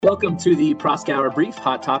Welcome to the Proskauer Brief,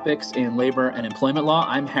 Hot Topics in Labor and Employment Law.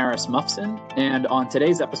 I'm Harris Muffson, and on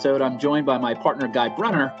today's episode, I'm joined by my partner, Guy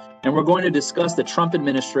Brunner, and we're going to discuss the Trump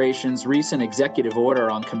administration's recent executive order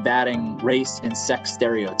on combating race and sex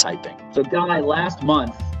stereotyping. So, Guy, last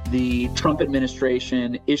month, the Trump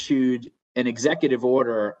administration issued an executive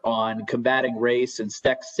order on combating race and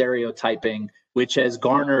sex stereotyping, which has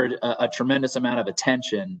garnered a tremendous amount of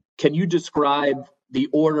attention. Can you describe the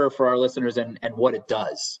order for our listeners and what it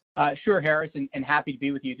does? Sure, Harris, and happy to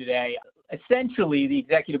be with you today. Essentially, the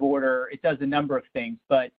executive order, it does a number of things,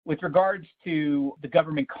 but with regards to the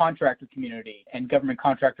government contractor community and government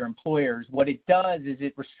contractor employers, what it does is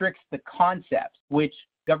it restricts the concepts which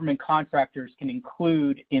government contractors can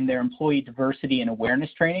include in their employee diversity and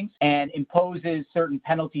awareness trainings, and imposes certain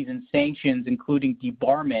penalties and sanctions, including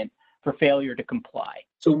debarment for failure to comply.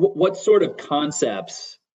 So what sort of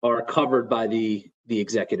concepts are covered by the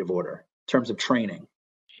executive order in terms of training?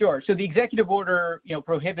 Sure. So the executive order,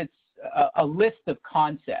 prohibits a list of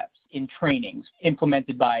concepts in trainings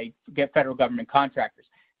implemented by federal government contractors.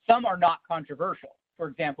 Some are not controversial. For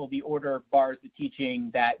example, the order bars the teaching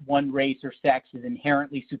that one race or sex is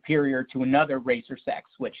inherently superior to another race or sex,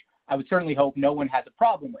 which I would certainly hope no one has a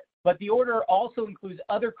problem with. But the order also includes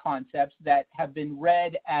other concepts that have been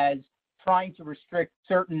read as trying to restrict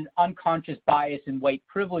certain unconscious bias and white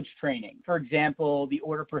privilege training. For example, the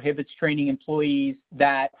order prohibits training employees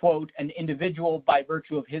that, quote, an individual by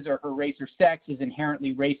virtue of his or her race or sex is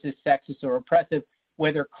inherently racist, sexist, or oppressive,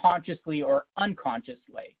 whether consciously or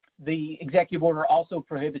unconsciously. The executive order also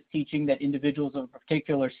prohibits teaching that individuals of a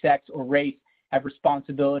particular sex or race have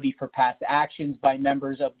responsibility for past actions by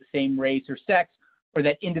members of the same race or sex, or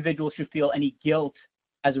that individuals should feel any guilt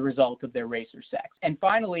as a result of their race or sex. And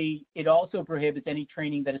finally, it also prohibits any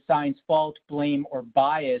training that assigns fault, blame, or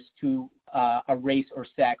bias to a race or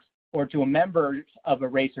sex, or to a member of a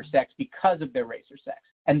race or sex because of their race or sex.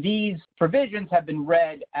 And these provisions have been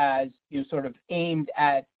read as sort of aimed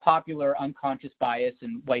at popular unconscious bias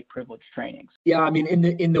and white privilege trainings. Yeah, I mean,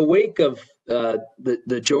 in the wake of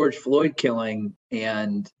the George Floyd killing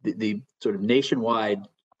and the sort of nationwide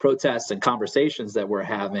protests and conversations that we're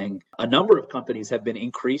having, a number of companies have been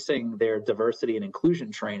increasing their diversity and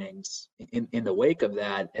inclusion trainings in the wake of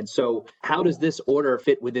that. And so how does this order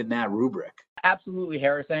fit within that rubric? Absolutely,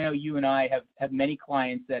 Harris. I know you and I have many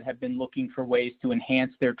clients that have been looking for ways to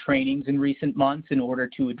enhance their trainings in recent months in order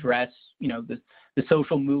to address, the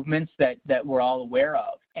social movements that we're all aware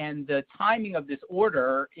of. And the timing of this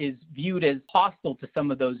order is viewed as hostile to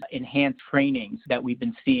some of those enhanced trainings that we've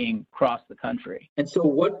been seeing across the country. And so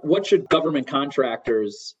what should government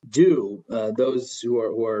contractors do, those who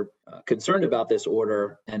are concerned about this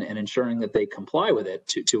order and ensuring that they comply with it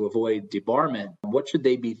to avoid debarment? What should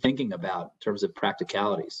they be thinking about in terms of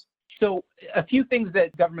practicalities? So a few things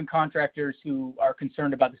that government contractors who are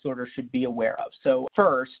concerned about this order should be aware of. So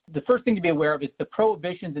the first thing to be aware of is the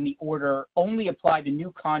prohibitions in the order only apply to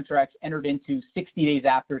new contracts entered into 60 days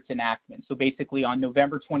after its enactment. So basically on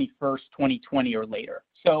November 21st, 2020 or later.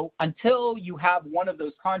 So until you have one of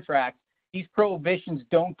those contracts, these prohibitions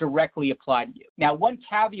don't directly apply to you. Now, one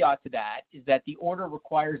caveat to that is that the order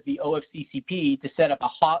requires the OFCCP to set up a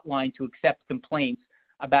hotline to accept complaints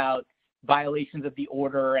about violations of the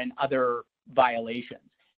order and other violations.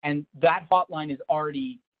 And that hotline is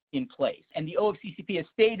already in place. And the OFCCP has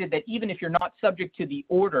stated that even if you're not subject to the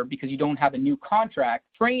order because you don't have a new contract,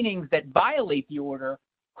 trainings that violate the order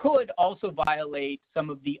could also violate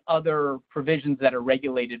some of the other provisions that are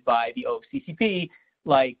regulated by the OFCCP,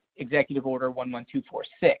 like Executive Order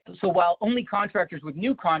 11246. So while only contractors with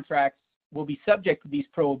new contracts will be subject to these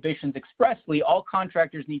prohibitions expressly, all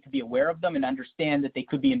contractors need to be aware of them and understand that they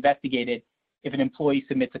could be investigated if an employee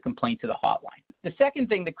submits a complaint to the hotline. The second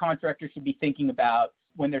thing that contractors should be thinking about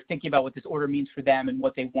when they're thinking about what this order means for them and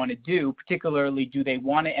what they want to do, particularly do they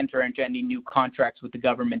want to enter into any new contracts with the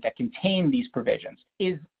government that contain these provisions,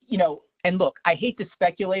 is, and look, I hate to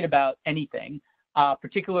speculate about anything,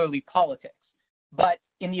 particularly politics, but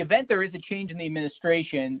in the event there is a change in the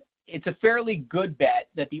administration, it's a fairly good bet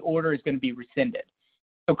that the order is going to be rescinded.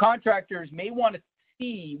 So contractors may want to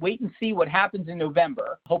wait and see what happens in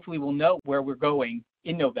November. Hopefully we'll know where we're going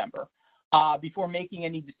in November before making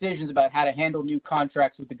any decisions about how to handle new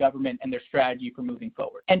contracts with the government and their strategy for moving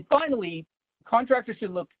forward. And finally, contractors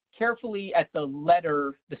should look carefully at the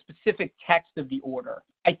letter, the specific text of the order.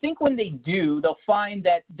 I think when they do, they'll find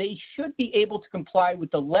that they should be able to comply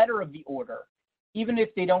with the letter of the order, even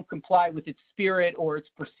if they don't comply with its spirit or its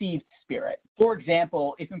perceived spirit. For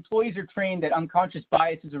example, if employees are trained that unconscious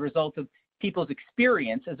bias is a result of people's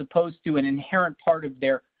experience as opposed to an inherent part of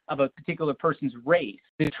their of a particular person's race,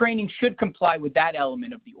 the training should comply with that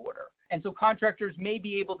element of the order. And so contractors may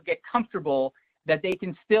be able to get comfortable that they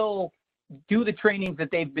can still do the trainings that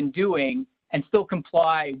they've been doing and still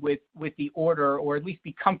comply with the order, or at least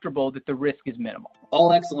be comfortable that the risk is minimal.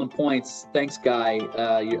 All excellent points. Thanks, Guy.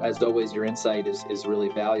 As always, your insight is really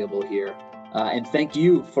valuable here. And thank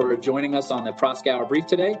you for joining us on the Proskauer Brief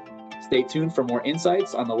today. Stay tuned for more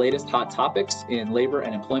insights on the latest hot topics in labor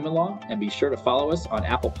and employment law, and be sure to follow us on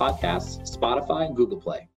Apple Podcasts, Spotify, and Google Play.